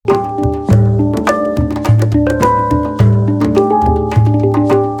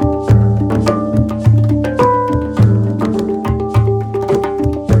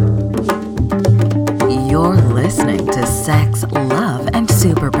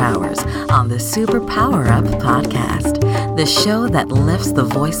superpowers on the Super Power Up podcast, the show that lifts the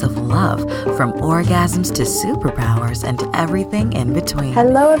voice of love from orgasms to superpowers and everything in between.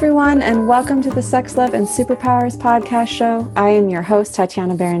 Hello, everyone, and welcome to the Sex, Love, and Superpowers podcast show. I am your host,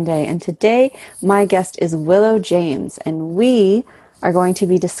 Tatiana Baranday, and today my guest is Willow James, and we are going to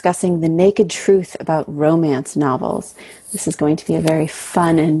be discussing the naked truth about romance novels. This is going to be a very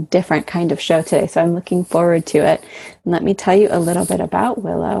fun and different kind of show today, so I'm looking forward to it. And let me tell you a little bit about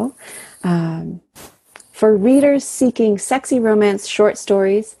Willow. For readers seeking sexy romance short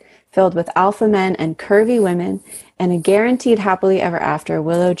stories filled with alpha men and curvy women and a guaranteed happily ever after,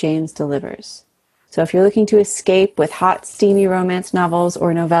 Willow James delivers. So if you're looking to escape with hot, steamy romance novels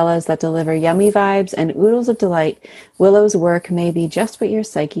or novellas that deliver yummy vibes and oodles of delight, Willow's work may be just what your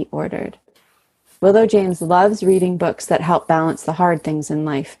psyche ordered. Willow James loves reading books that help balance the hard things in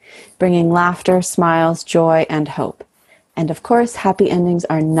life, bringing laughter, smiles, joy, and hope. And of course, happy endings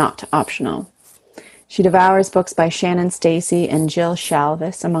are not optional. She devours books by Shannon Stacy and Jill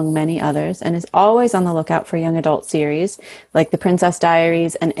Shalvis, among many others, and is always on the lookout for young adult series like The Princess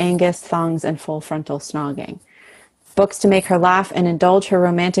Diaries and Angus, Thongs, and Full Frontal Snogging. Books to make her laugh and indulge her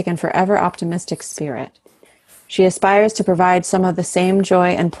romantic and forever optimistic spirit. She aspires to provide some of the same joy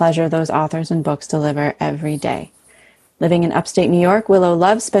and pleasure those authors and books deliver every day. Living in upstate New York, Willow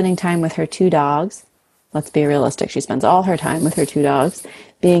loves spending time with her two dogs. Let's be realistic, she spends all her time with her two dogs,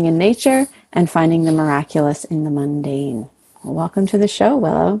 being in nature and finding the miraculous in the mundane. Welcome to the show,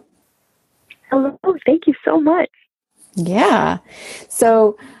 Willow. Hello, thank you so much. Yeah.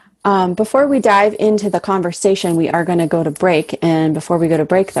 So before we dive into the conversation, we are going to go to break. And before we go to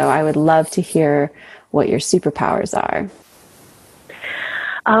break, though, I would love to hear what your superpowers are.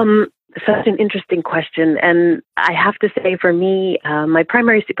 Such an interesting question. And I have to say, for me, my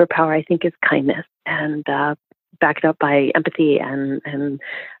primary superpower, I think, is kindness, and backed up by empathy and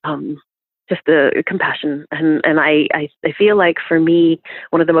just the compassion. And I feel like, for me,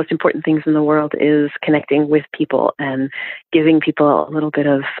 one of the most important things in the world is connecting with people and giving people a little bit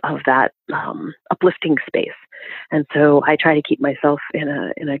of that uplifting space. And so I try to keep myself in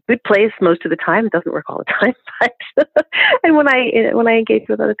a good place most of the time. It doesn't work all the time, but and when I engage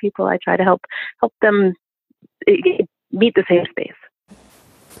with other people, I try to help them meet the same space.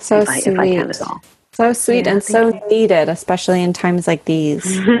 So sweet. If I can at all. So sweet, and so needed, especially in times like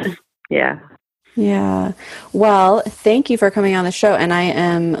these. Yeah. Yeah. Well, thank you for coming on the show, and I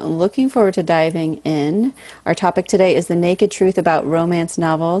am looking forward to diving in. Our topic today is the naked truth about romance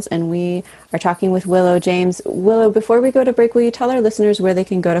novels, and we are talking with Willow James. Willow, before we go to break, will you tell our listeners where they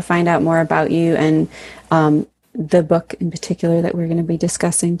can go to find out more about you and the book in particular that we're going to be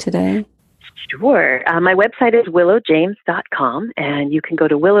discussing today? Sure. My website is willowjames.com, and you can go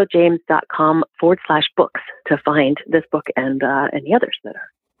to willowjames.com/books to find this book and any others that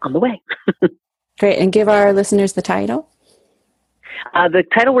are on the way. Great. And give our listeners the title. The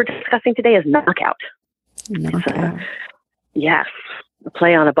title we're discussing today is Knockout. Knockout. Yes. A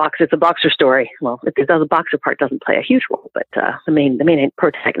play on a boxer. It's a boxer story. Well, the boxer part doesn't play a huge role, but the main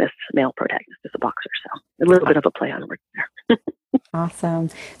protagonist, male protagonist, is a boxer. So a little bit of a play on words there. Awesome.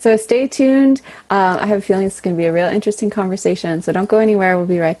 So stay tuned. I have a feeling it's going to be a real interesting conversation. So don't go anywhere. We'll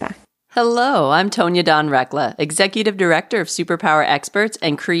be right back. Hello, I'm Tonya Dawn Rekla, Executive Director of Superpower Experts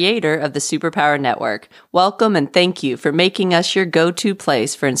and creator of the Superpower Network. Welcome and thank you for making us your go-to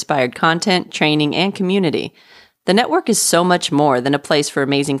place for inspired content, training, and community. The network is so much more than a place for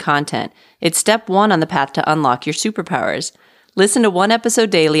amazing content. It's step one on the path to unlock your superpowers. Listen to one episode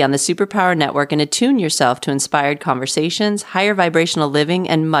daily on the Superpower Network and attune yourself to inspired conversations, higher vibrational living,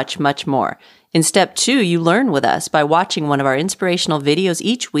 and much, much more. In step 2, you learn with us by watching one of our inspirational videos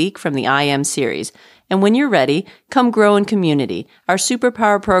each week from the I Am series. And when you're ready, come grow in community. Our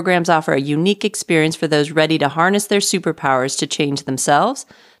superpower programs offer a unique experience for those ready to harness their superpowers to change themselves,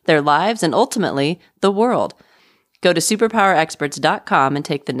 their lives, and ultimately, the world. Go to superpowerexperts.com and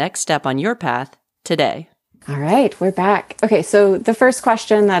take the next step on your path today. All right, we're back. Okay, so the first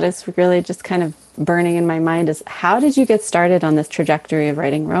question that is really just kind of burning in my mind is, how did you get started on this trajectory of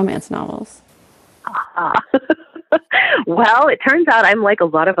writing romance novels? Well, it turns out I'm like a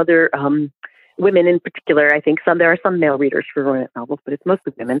lot of other women in particular. I think there are some male readers for romance novels, but it's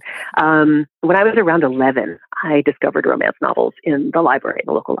mostly women. When I was around 11, I discovered romance novels in the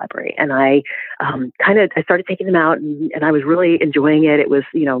local library, and I started taking them out, and I was really enjoying it. It was,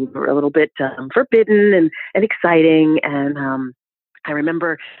 a little bit forbidden and exciting, and I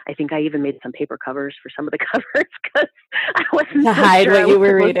remember, I think I even made some paper covers for some of the covers because I wasn't To so hide sure what I you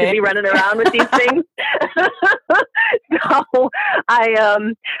was were supposed to be reading. running around with these things. So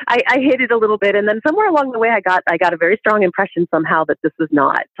I hid it a little bit, and then somewhere along the way, I got a very strong impression somehow that this was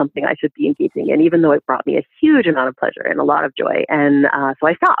not something I should be engaging in, even though it brought me a huge amount of pleasure and a lot of joy. And so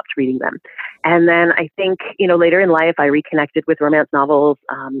I stopped reading them. And then I think, later in life, I reconnected with romance novels.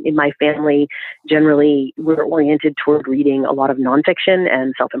 In my family, generally, we're oriented toward reading a lot of nonfiction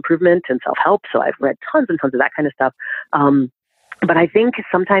and self-improvement and self-help. So I've read tons and tons of that kind of stuff. But I think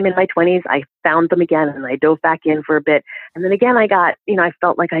sometime in my 20s, I found them again and I dove back in for a bit. And then again, I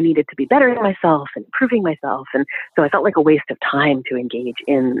felt like I needed to be bettering myself and improving myself. And so I felt like a waste of time to engage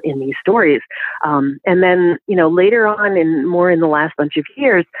in these stories. And then, later on in the last bunch of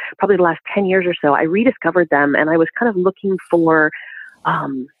years, probably the last 10 years or so, I rediscovered them and I was kind of looking for,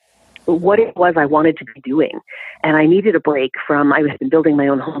 what it was I wanted to be doing. And I needed a break from, I had been building my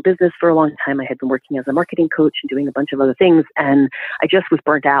own home business for a long time. I had been working as a marketing coach and doing a bunch of other things. And I just was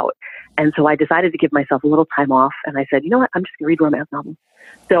burnt out. And so I decided to give myself a little time off. And I said, you know what, I'm just going to read romance novels.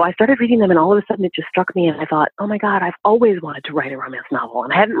 So I started reading them and all of a sudden it just struck me. And I thought, oh my God, I've always wanted to write a romance novel.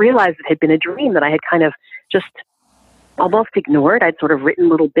 And I hadn't realized it had been a dream that I had kind of just almost ignored. I'd sort of written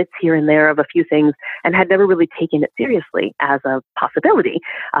little bits here and there of a few things and had never really taken it seriously as a possibility.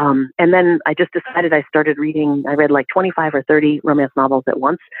 And then I just decided I started reading, I read like 25 or 30 romance novels at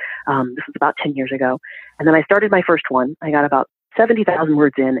once. This was about 10 years ago. And then I started my first one. I got about 70,000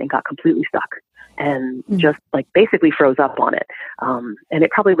 words in and got completely stuck and just like basically froze up on it. And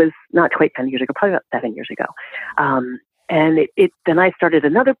it probably was not quite 10 years ago, probably about 7 years ago. And then I started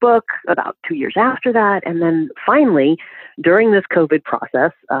another book about 2 years after that. And then finally, during this COVID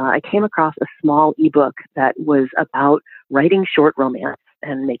process, I came across a small ebook that was about writing short romance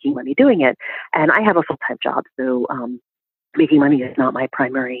and making money doing it. And I have a full-time job, so making money is not my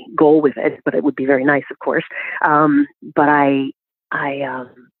primary goal with it, but it would be very nice, of course. But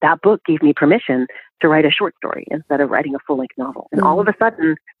that book gave me permission to write a short story instead of writing a full-length novel. And all of a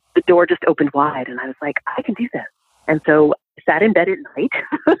sudden, the door just opened wide, and I was like, I can do this. And so I sat in bed at night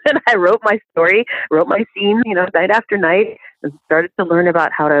and I wrote my story, wrote my scene, night after night, and started to learn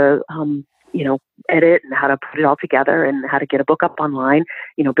about how to, edit and how to put it all together and how to get a book up online.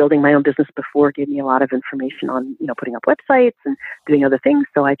 Building my own business before gave me a lot of information on, putting up websites and doing other things.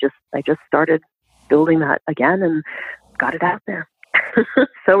 So I just started building that again and got it out there.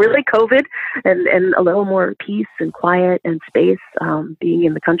 So really COVID and a little more peace and quiet and space, being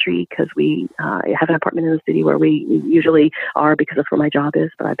in the country because we have an apartment in the city where we usually are because that's where my job is,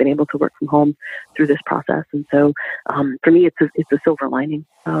 but I've been able to work from home through this process. And so for me, it's a silver lining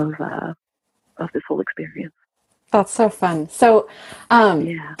of this whole experience. That's so fun. So,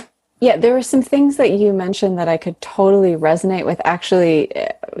 yeah, there were some things that you mentioned that I could totally resonate with. Actually,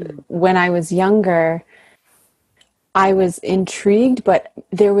 when I was younger, I was intrigued, but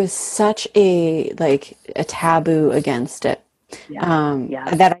there was such a taboo against it,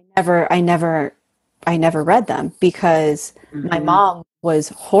 that I never read them because my mom was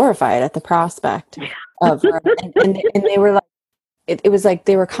horrified at the prospect of, and they were like, it was like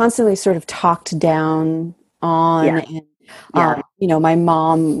they were constantly sort of talked down on, and my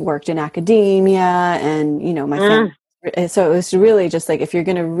mom worked in academia, and my family. So it was really just like, if you're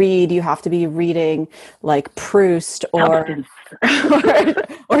going to read, you have to be reading like Proust or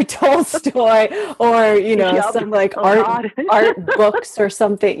Tolstoy or some like art books or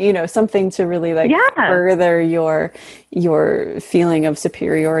something, something to really further your feeling of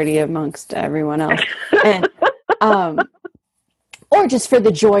superiority amongst everyone else. And or just for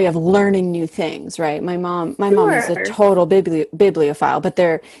the joy of learning new things, right? My mom is a total bibliophile, but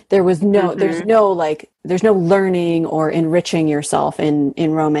there was no, there's no learning or enriching yourself in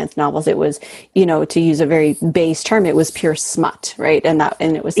romance novels. It was, to use a very base term, it was pure smut, right? And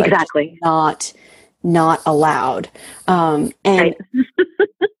it was like exactly not allowed. And and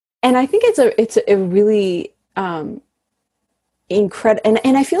I think it's a really incredible,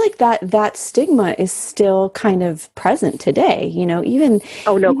 and I feel like that stigma is still kind of present today, even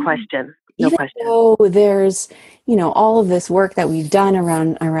no question though there's all of this work that we've done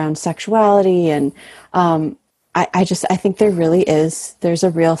around sexuality, and I think there's a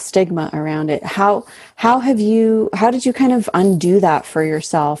real stigma around it. How did you kind of undo that for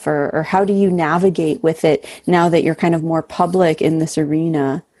yourself, or how do you navigate with it now that you're kind of more public in this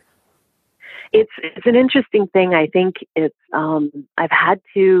arena? It's an interesting thing. I think it's I've had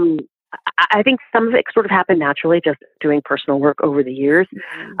to I think some of it sort of happened naturally, just doing personal work over the years.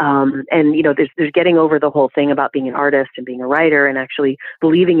 And, you know, there's getting over the whole thing about being an artist and being a writer and actually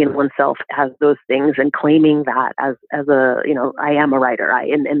believing in oneself as those things and claiming that as a, you know, I am a writer.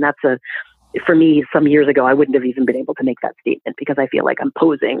 And that's for me, some years ago, I wouldn't have even been able to make that statement because I feel like I'm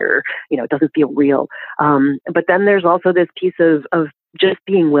posing or, you know, it doesn't feel real. But then there's also this piece of just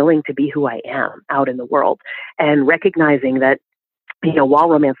being willing to be who I am out in the world and recognizing that, you know, while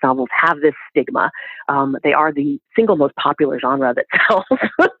romance novels have this stigma, they are the single most popular genre that sells.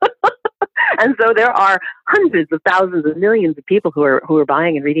 And so there are hundreds of thousands of millions of people who are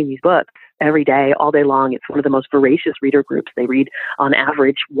buying and reading these books every day, all day long. It's one of the most voracious reader groups. They read on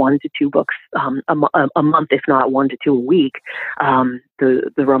average 1 to 2 books a month, if not 1 to 2 a week,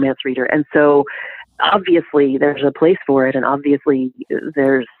 the romance reader. And so obviously there's a place for it, and obviously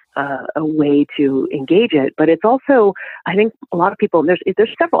there's a way to engage it, but it's also, I think a lot of people,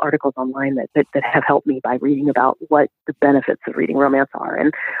 there's several articles online that have helped me by reading about what the benefits of reading romance are.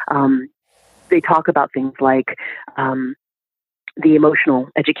 And they talk about things like the emotional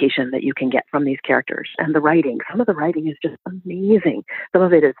education that you can get from these characters and the writing. Some of the writing is just amazing. Some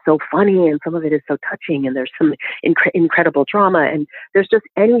of it is so funny and some of it is so touching, and there's some incredible drama, and there's just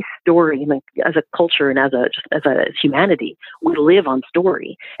any story. Like, as a culture and as a humanity, we live on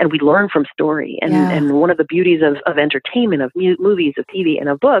story and we learn from story. And one of the beauties of entertainment, of movies, of TV, and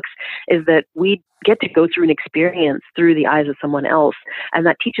of books is that we get to go through an experience through the eyes of someone else, and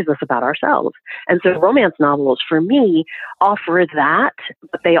that teaches us about ourselves. And so romance novels, for me, offer that,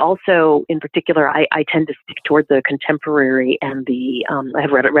 but they also, in particular, I tend to stick toward the contemporary and the, I have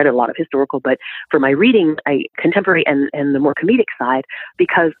read a lot of historical, but for my reading, contemporary and the more comedic side,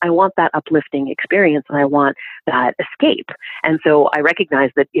 because I want that uplifting experience and I want that escape. And so I recognize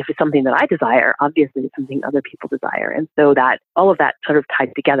that if it's something that I desire, obviously it's something other people desire. And so that all of that sort of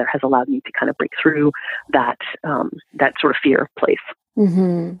tied together has allowed me to kind of break through that sort of fear place.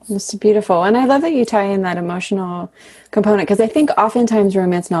 Mm-hmm. It's beautiful. And I love that you tie in that emotional component, because I think oftentimes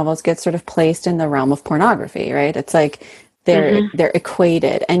romance novels get sort of placed in the realm of pornography, right? It's like they're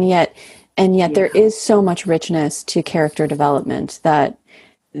equated, and yet there is so much richness to character development that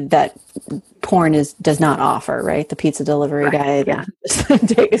porn does not offer, right? The pizza delivery guy that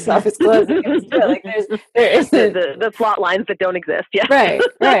takes off his clothes. Like there is the plot lines that don't exist. Yeah. Right.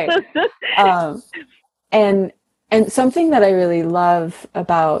 And something that I really love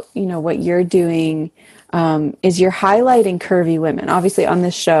about, you know, what you're doing is you're highlighting curvy women. Obviously, on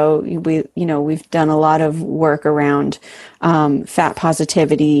this show, we've done a lot of work around fat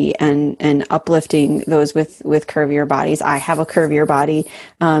positivity and uplifting those with curvier bodies. I have a curvier body,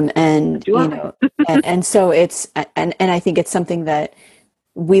 and so it's and I think it's something that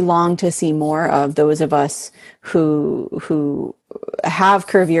we long to see more of, those of us who have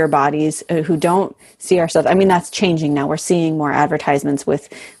curvier bodies, who don't see ourselves. I mean, that's changing now. We're seeing more advertisements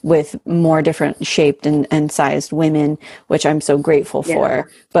with more different shaped and sized women, which I'm so grateful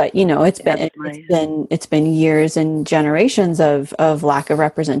for. But, you know, it's been years and generations of lack of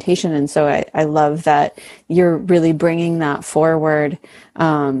representation. And so I love that you're really bringing that forward.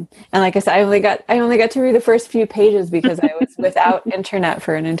 And like I said, I only got to read the first few pages because I was without internet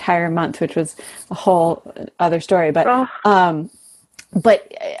for an entire month, which was a whole other story.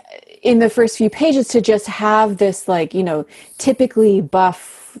 But in the first few pages, to just have this, like, you know, typically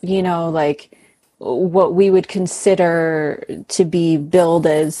buff, you know, like what we would consider to be billed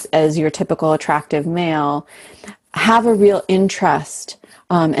as your typical attractive male, have a real interest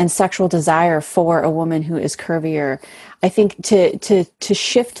and sexual desire for a woman who is curvier. I think to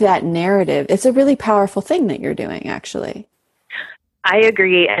shift that narrative, it's a really powerful thing that you're doing, actually. I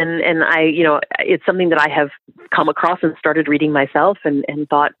agree. And I, you know, it's something that I have come across and started reading myself and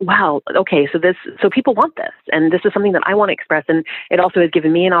thought, wow, okay, so people want this, and this is something that I want to express. And it also has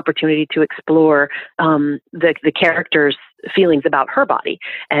given me an opportunity to explore the character's feelings about her body.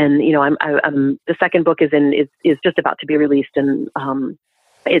 And, you know, I'm the second book is just about to be released, and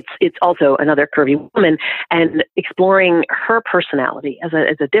it's also another curvy woman, and exploring her personality as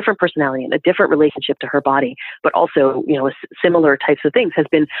a different personality and a different relationship to her body, but also, you know, similar types of things has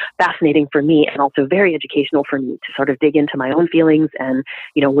been fascinating for me, and also very educational for me to sort of dig into my own feelings and,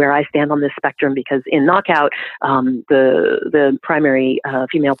 you know, where I stand on this spectrum. Because in Knockout, the primary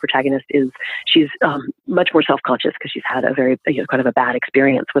female protagonist she's much more self-conscious because she's had a very, you know, kind of a bad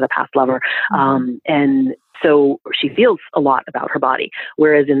experience with a past lover, and so she feels a lot about her body.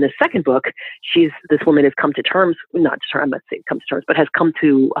 Whereas in this second book, this woman has come to terms, but has come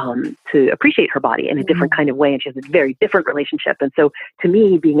to appreciate her body in a different kind of way. And she has a very different relationship. And so to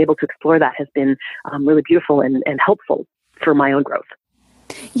me, being able to explore that has been really beautiful and helpful for my own growth.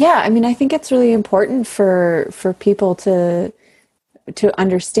 Yeah, I mean, I think it's really important for people to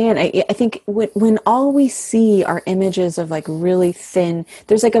understand. I think when all we see are images of like really thin,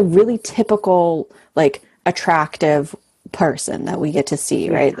 there's like a really typical like attractive person that we get to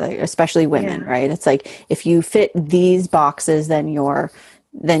see, right? Like, especially women, right? It's like if you fit these boxes, then you're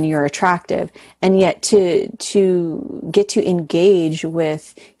attractive. And yet to get to engage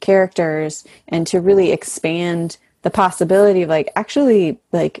with characters and to really expand the possibility of like actually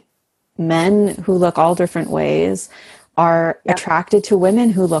like men who look all different ways are attracted to women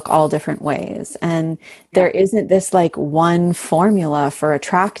who look all different ways. And there isn't this like one formula for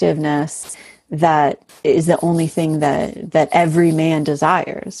attractiveness that is the only thing that every man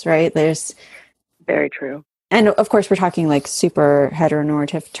desires, right? There's very true. And of course we're talking like super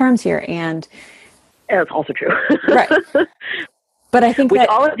heteronormative terms here, and it's also true. Right. But I think with that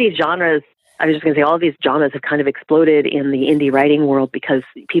all of these genres, I was just going to say, all of these genres have kind of exploded in the indie writing world because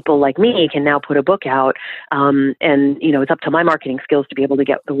people like me can now put a book out, and it's up to my marketing skills to be able to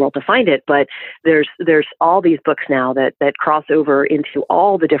get the world to find it. But there's all these books now that cross over into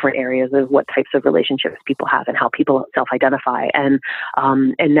all the different areas of what types of relationships people have and how people self-identify. And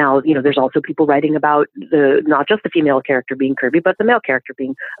now there's also people writing about not just the female character being curvy, but the male character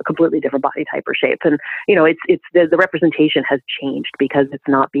being a completely different body type or shape. And it's the representation has changed because it's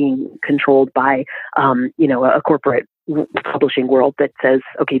not being controlled by a corporate publishing world that says,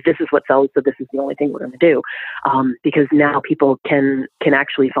 okay, this is what sells, so this is the only thing we're going to do. Because now people can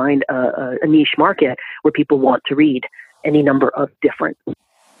actually find a niche market where people want to read any number of different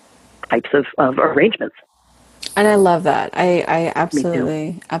types of arrangements. And I love that. I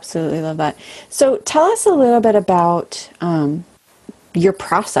absolutely love that. So tell us a little bit about your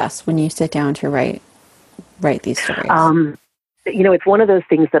process when you sit down to write these stories. It's one of those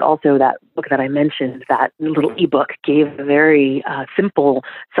things that also that book that I mentioned, that little ebook, gave a very simple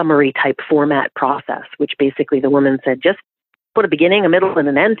summary type format process, which basically the woman said, just put a beginning, a middle, and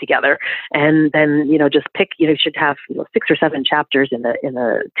an end together, and then just pick. You should have 6 or 7 chapters in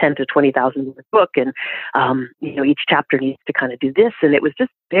a 10 to 20,000 word book, and each chapter needs to kind of do this. And it was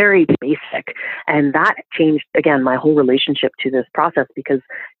just very basic, and that changed again my whole relationship to this process, because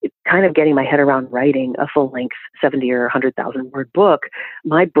it's kind of getting my head around writing a full length 70 or 100,000 word book.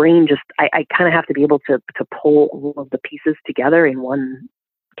 My brain just I kind of have to be able to pull all of the pieces together in one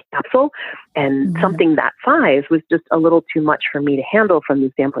capsule, and something that size was just a little too much for me to handle from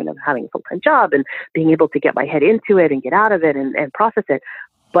the standpoint of having a full-time job and being able to get my head into it and get out of it and process it.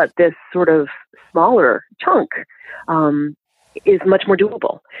 But this sort of smaller chunk is much more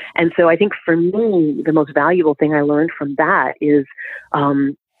doable. And so I think for me, the most valuable thing I learned from that is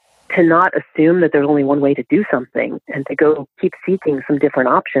to not assume that there's only one way to do something, and to go keep seeking some different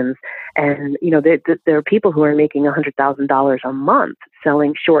options. And, there are people who are making $100,000 a month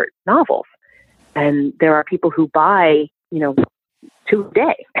selling short novels. And there are people who buy, 2 a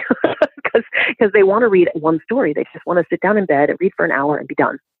day because they want to read one story. They just want to sit down in bed and read for an hour and be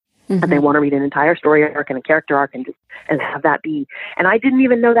done. And they want to read an entire story arc and a character arc and have that be. And I didn't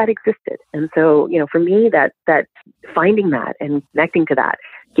even know that existed. And so, for me, that finding that and connecting to that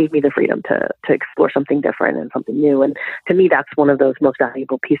gave me the freedom to explore something different and something new. And to me, that's one of those most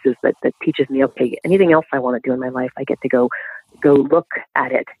valuable pieces that teaches me, okay, anything else I want to do in my life, I get to go look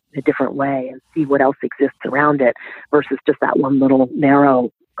at it in a different way and see what else exists around it, versus just that one little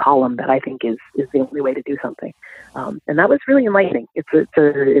narrow column that I think is the only way to do something. And that was really enlightening. It's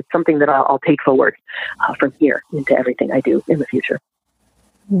something that I'll take forward from here into everything I do in the future.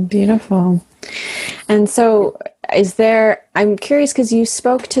 Beautiful. And so I'm curious, because you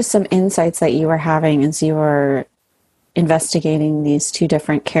spoke to some insights that you were having as you were investigating these 2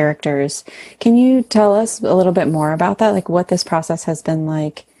 different characters. Can you tell us a little bit more about that? Like what this process has been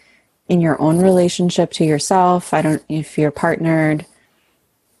like in your own relationship to yourself? I don't know if you're partnered.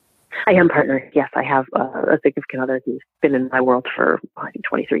 I am partnered. Yes, I have a significant other who's been in my world for, I think,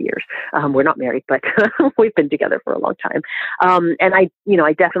 23 years. We're not married, but we've been together for a long time. And I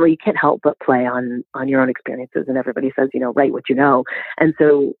definitely can't help but play on your own experiences. And everybody says, write what you know. And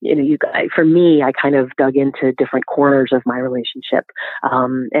so, for me, I kind of dug into different corners of my relationship,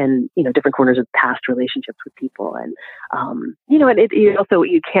 and different corners of past relationships with people. And also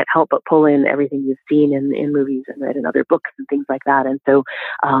you can't help but pull in everything you've seen in movies and read in other books and things like that. And so,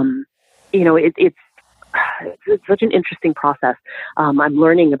 it's such an interesting process. I'm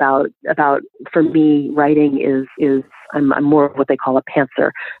learning about for me, writing is I'm more of what they call a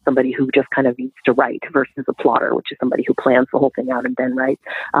pantser, somebody who just kind of needs to write versus a plotter, which is somebody who plans the whole thing out and then writes.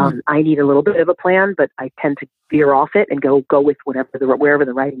 I need a little bit of a plan, but I tend to veer off it and go with wherever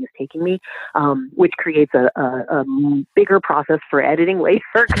the writing is taking me, which creates a bigger process for editing later,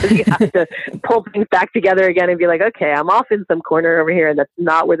 because you have to pull things back together again and be like, okay, I'm off in some corner over here, and that's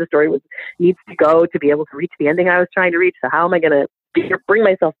not where the story needs to go to be able to reach the ending I was trying to reach. So how am I going to bring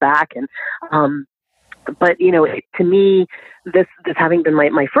myself back? And but to me, this having been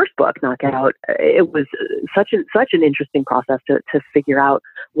my first book, Knockout, it was such an interesting process to figure out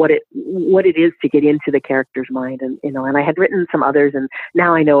what it is to get into the character's mind, and and I had written some others, and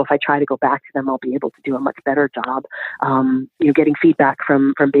now I know if I try to go back to them, I'll be able to do a much better job. Getting feedback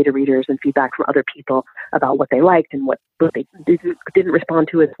from beta readers and feedback from other people about what they liked and what they didn't respond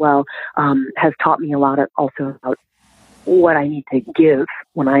to as well, has taught me a lot also about what I need to give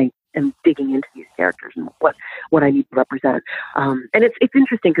when I am digging into these characters and what I need to represent. And it's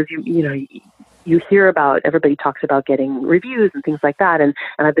interesting because you hear about, everybody talks about getting reviews and things like that. And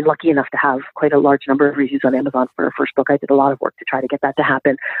I've been lucky enough to have quite a large number of reviews on Amazon for a first book. I did a lot of work to try to get that to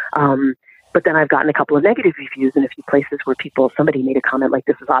happen. But then I've gotten a couple of negative reviews in a few places where somebody made a comment like,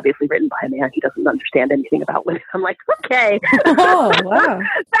 this is obviously written by a man. He doesn't understand anything about women. I'm like, okay. Oh, wow.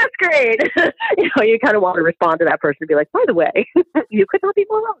 That's great. You kind of want to respond to that person and be like, by the way, you could not be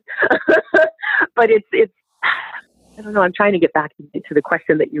more wrong. But it's, I don't know. I'm trying to get back to the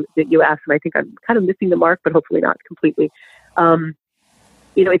question that you asked, and I think I'm kind of missing the mark, but hopefully not completely.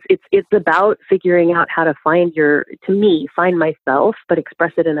 It's about figuring out how to find myself, but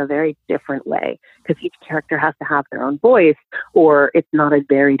express it in a very different way, because each character has to have their own voice, or it's not a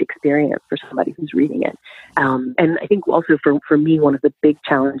varied experience for somebody who's reading it. And I think also for me, one of the big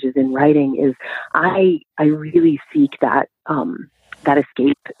challenges in writing is I really seek that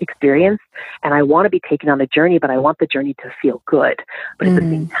escape experience, and I want to be taken on a journey, but I want the journey to feel good. But at the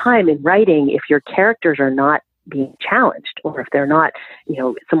same time, in writing, if your characters are not being challenged, or if they're not,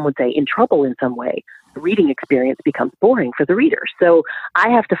 some would say, in trouble in some way, the reading experience becomes boring for the reader. So I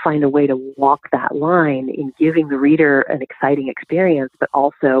have to find a way to walk that line in giving the reader an exciting experience, but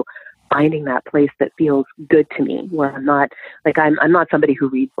also finding that place that feels good to me, where I'm not I'm not somebody who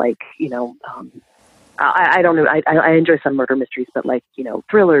reads I don't know. I enjoy some murder mysteries, but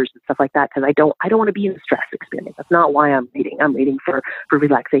thrillers and stuff like that, because I don't want to be in a stress experience. That's not why I'm reading. I'm reading for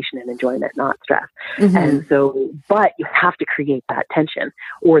relaxation and enjoyment, not stress. Mm-hmm. And so, but you have to create that tension,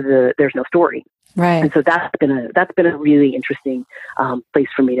 or there's no story. Right. And so that's been a really interesting place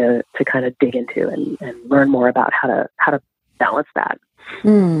for me to kind of dig into and learn more about how to balance that.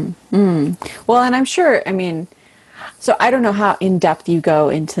 Well, and I'm sure, so I don't know how in depth you go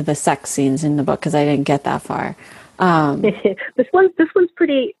into the sex scenes in the book, because I didn't get that far. This one's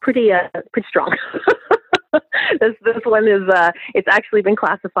pretty strong. This one is it's actually been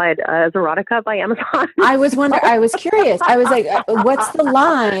classified as erotica by Amazon. I was curious. I was like, what's the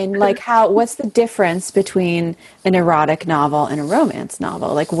line? What's the difference between an erotic novel and a romance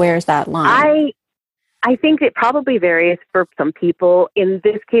novel? Where's that line? I think it probably varies for some people. In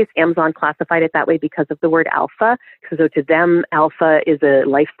this case, Amazon classified it that way because of the word alpha. So to them, alpha is a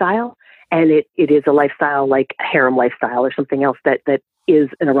lifestyle, and it is a lifestyle like a harem lifestyle or something else that is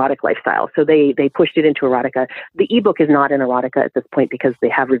an erotic lifestyle. So they pushed it into erotica. The ebook is not an erotica at this point because they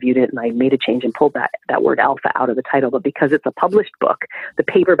have reviewed it, and I made a change and pulled that word alpha out of the title. But because it's a published book, the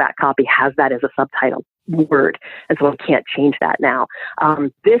paperback copy has that as a subtitle word, and so I can't change that now.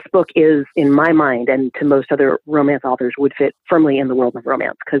 This book is, in my mind, and to most other romance authors, would fit firmly in the world of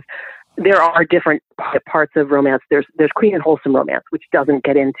romance, because there are different parts of romance. There's clean and wholesome romance, which doesn't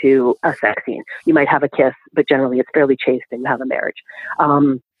get into a sex scene. You might have a kiss, but generally it's fairly chaste and you have a marriage.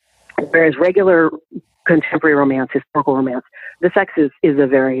 Whereas regular contemporary romance, historical romance, the sex is a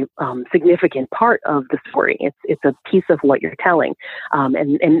very significant part of the story. It's a piece of what you're telling.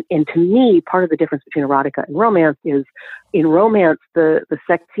 And to me, part of the difference between erotica and romance is, in romance, the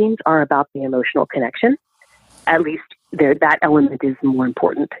sex scenes are about the emotional connection. At least that element is more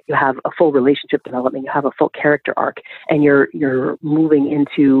important. You have a full relationship development, you have a full character arc, and you're moving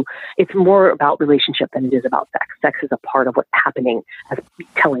into, it's more about relationship than it is about sex. Sex is a part of what's happening as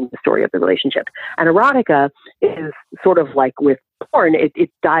telling the story of the relationship. And erotica is sort of like with porn, it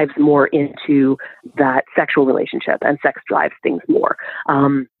dives more into that sexual relationship, and sex drives things more.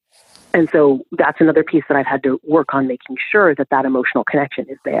 And so that's another piece that I've had to work on, making sure that emotional connection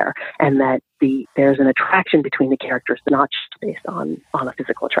is there, and that there's an attraction between the characters, not just based on a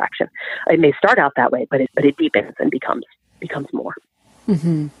physical attraction. It may start out that way, but it deepens and becomes more.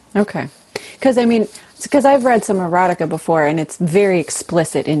 Mm-hmm. Okay. Because I've read some erotica before, and it's very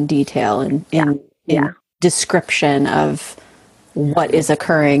explicit in detail and in description of what is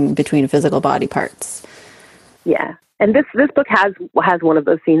occurring between physical body parts. Yeah. And this book has one of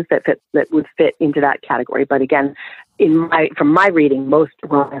those scenes that would fit into that category. But again, from my reading, most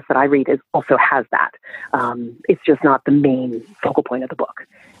romance that I read also has that. It's just not the main focal point of the book.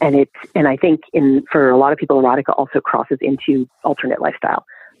 And I think for a lot of people, erotica also crosses into alternate lifestyle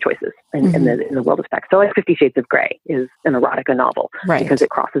choices in the world of sex. So like 50 Shades of Grey is an erotica novel, right, because it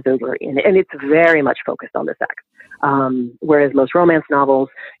crosses over and it's very much focused on the sex. Whereas most romance novels,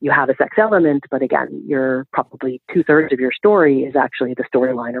 you have a sex element, but again, you're probably 2/3 of your story is actually the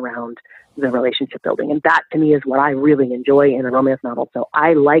storyline around the relationship building. And that to me is what I really enjoy in a romance novel. So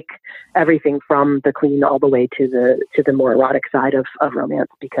I like everything from the clean all the way to the more erotic side of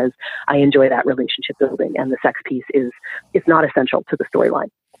romance, because I enjoy that relationship building, and the sex piece it's not essential to the storyline.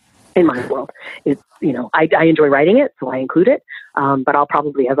 In my world, I enjoy writing it, so I include it. But I'll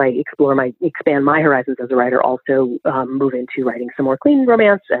probably, as I expand my horizons as a writer, also move into writing some more clean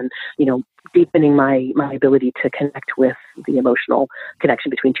romance and, deepening my ability to connect with the emotional connection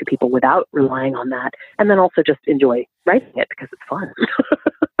between two people without relying on that. And then also just enjoy writing it because it's fun.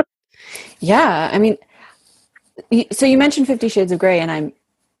 Yeah. I mean, so you mentioned 50 Shades of Grey, and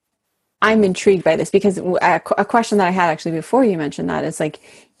I'm intrigued by this because a question that I had actually before you mentioned that is like,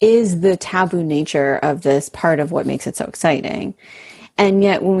 is the taboo nature of this part of what makes it so exciting? And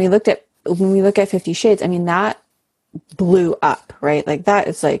yet when we look at 50 Shades, I mean, that blew up, right? Like that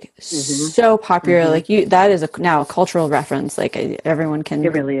is like so popular. Like that is now a cultural reference. Like everyone can, it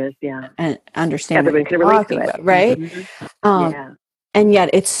really is. Yeah. And understand everyone can relate to it. About, right? Yeah. And yet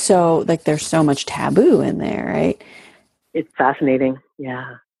it's so like, there's so much taboo in there, right? It's fascinating.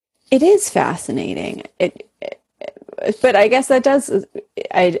 Yeah. It is fascinating. But I guess that does,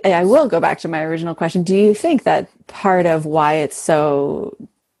 I will go back to my original question. Do you think that part of why it's so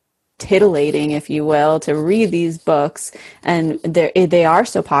titillating, if you will, to read these books and they are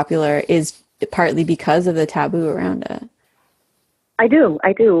so popular is partly because of the taboo around it? I do.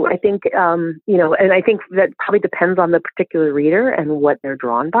 I think, and I think that probably depends on the particular reader and what they're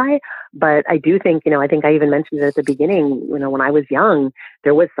drawn by. But I do think, I think I even mentioned it at the beginning, when I was young,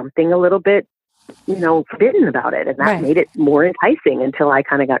 there was something a little bit, forbidden about it. And that made it more enticing until I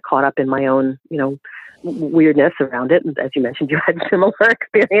kind of got caught up in my own, weirdness around it. And as you mentioned, you had similar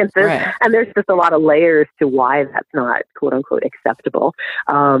experiences. Right. And there's just a lot of layers to why that's not, quote unquote, acceptable.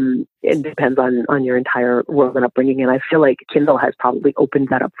 It depends on your entire world and upbringing. And I feel like Kindle has probably opened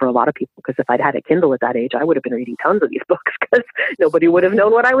that up for a lot of people, because if I'd had a Kindle at that age, I would have been reading tons of these books because nobody would have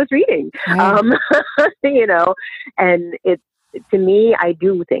known what I was reading. Right. And to me, I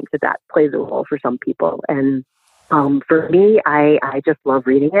do think that plays a role for some people. And for me, I just love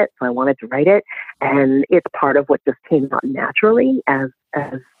reading it, so I wanted to write it, and it's part of what just came out naturally as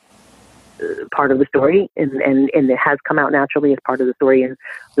part of the story, and it has come out naturally as part of the story in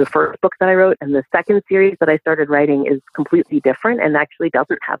the first book that I wrote, and the second series that I started writing is completely different and actually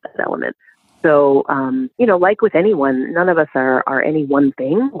doesn't have that element. So, like with anyone, none of us are any one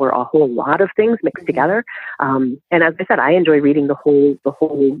thing or a whole lot of things mixed together. And as I said, I enjoy reading the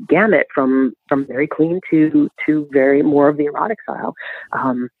whole gamut from very clean to very more of the erotic style.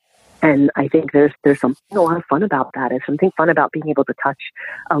 And I think there's something a lot of fun about that. There's something fun about being able to touch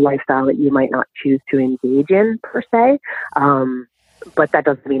a lifestyle that you might not choose to engage in per se. But that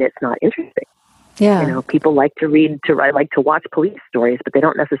doesn't mean it's not interesting. Yeah. People like to like to watch police stories, but they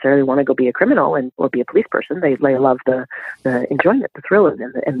don't necessarily want to go be a criminal or be a police person. They love the enjoyment, the thrill of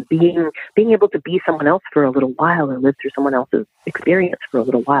it, and being able to be someone else for a little while and live through someone else's experience for a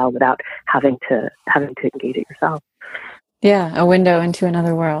little while without having to engage it yourself. Yeah, a window into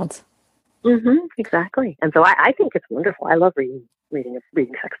another world. Exactly. And so I think it's wonderful. I love reading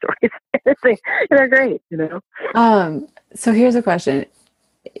sex stories. They're great, So here's a question.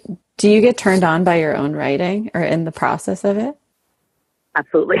 Do you get turned on by your own writing or in the process of it?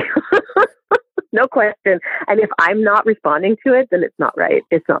 Absolutely. No question. And if I'm not responding to it, then it's not right.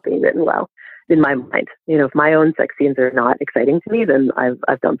 It's not being written well in my mind. If my own sex scenes are not exciting to me, then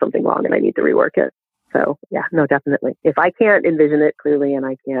I've done something wrong and I need to rework it. So yeah, no, definitely. If I can't envision it clearly and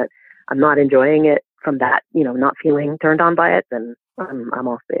I'm not enjoying it from that, not feeling turned on by it, then I'm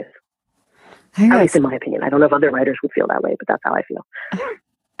off base. At least in my opinion. I don't know if other writers would feel that way, but that's how I feel.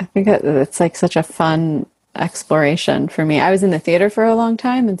 I think it's like such a fun exploration for me. I was in the theater for a long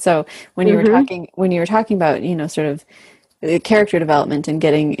time, and so when you were talking about sort of the character development and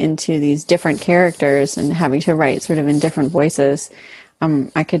getting into these different characters and having to write sort of in different voices,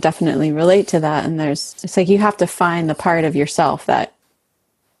 I could definitely relate to that. And it's like you have to find the part of yourself that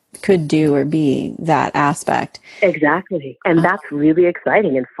could do or be that aspect. Exactly, and that's really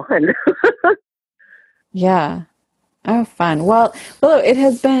exciting and fun. Yeah. Oh, fun. Well, Willow, it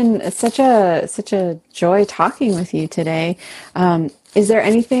has been such a joy talking with you today. Is there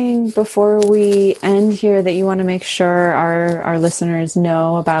anything before we end here that you want to make sure our listeners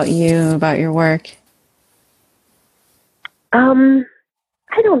know about you, about your work?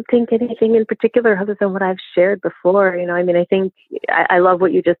 I don't think anything in particular other than what I've shared before. I mean, I think I love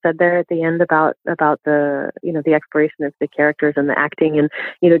what you just said there at the end about the, the exploration of the characters and the acting. And,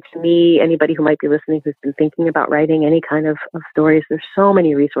 to me, anybody who might be listening who's been thinking about writing any kind of stories, there's so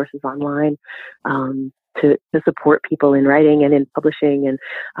many resources online, to support people in writing and in publishing. And,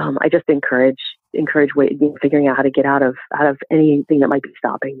 I just encourage figuring out how to get out of anything that might be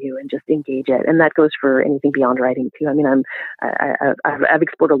stopping you and just engage it. And that goes for anything beyond writing too. I mean, I've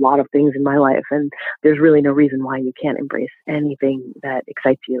explored a lot of things in my life, and there's really no reason why you can't embrace anything that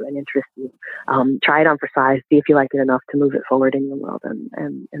excites you and interests you. Try it on for size, see if you like it enough to move it forward in your world, and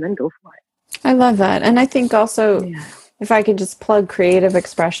then go for it. I love that. And I think also, if I could just plug creative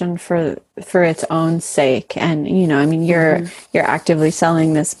expression for its own sake, and I mean, you're actively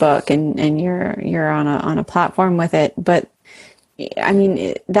selling this book, and you're on a platform with it, but I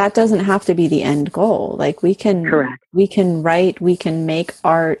mean, that doesn't have to be the end goal. Like we can write, we can make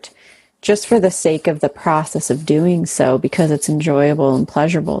art just for the sake of the process of doing so, because it's enjoyable and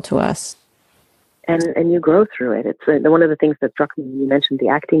pleasurable to us. And you grow through it. It's one of the things that struck me when you mentioned the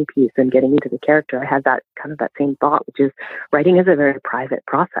acting piece and getting into the character. I had that same thought, which is writing is a very private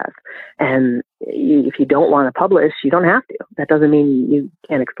process. And if you don't want to publish, you don't have to. That doesn't mean you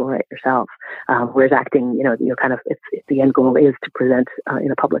can't explore it yourself. Whereas acting, if the end goal is to present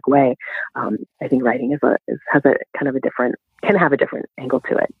in a public way, I think writing can have a different angle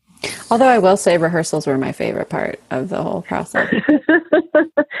to it. Although I will say rehearsals were my favorite part of the whole process.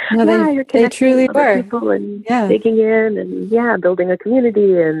 They truly were. People and taking in and building a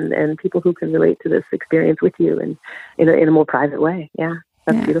community and people who can relate to this experience with you and in a more private way. Yeah,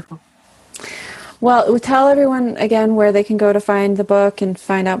 that's beautiful. Well, tell everyone again where they can go to find the book and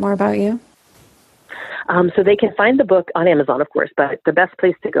find out more about you. So they can find the book on Amazon, of course, but the best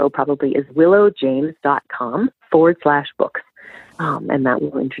place to go probably is willowjames.com/books. And that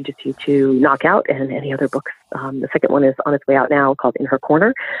will introduce you to Knockout and any other books. The second one is on its way out now, called In Her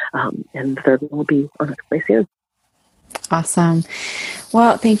Corner. And the third one will be on its way soon. Awesome.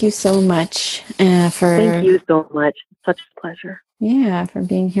 Well, thank you so much Thank you so much. Such a pleasure. Yeah, for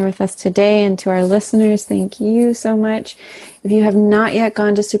being here with us today. And to our listeners, thank you so much. If you have not yet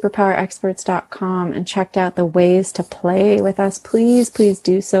gone to superpowerexperts.com and checked out the ways to play with us, please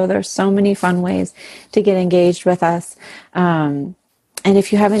do so. There's so many fun ways to get engaged with us. And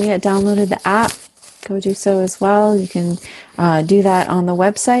if you haven't yet downloaded the app, go do so as well. You can do that on the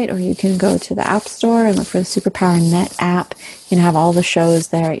website, or you can go to the App Store and look for the Superpower Net app. You can have all the shows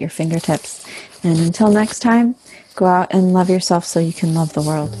there at your fingertips. And until next time, go out and love yourself so you can love the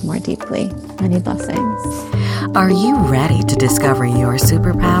world more deeply. Many blessings. Are you ready to discover your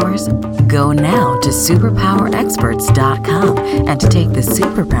superpowers? Go now to superpowerexperts.com and to take the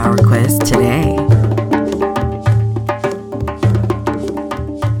superpower quiz today.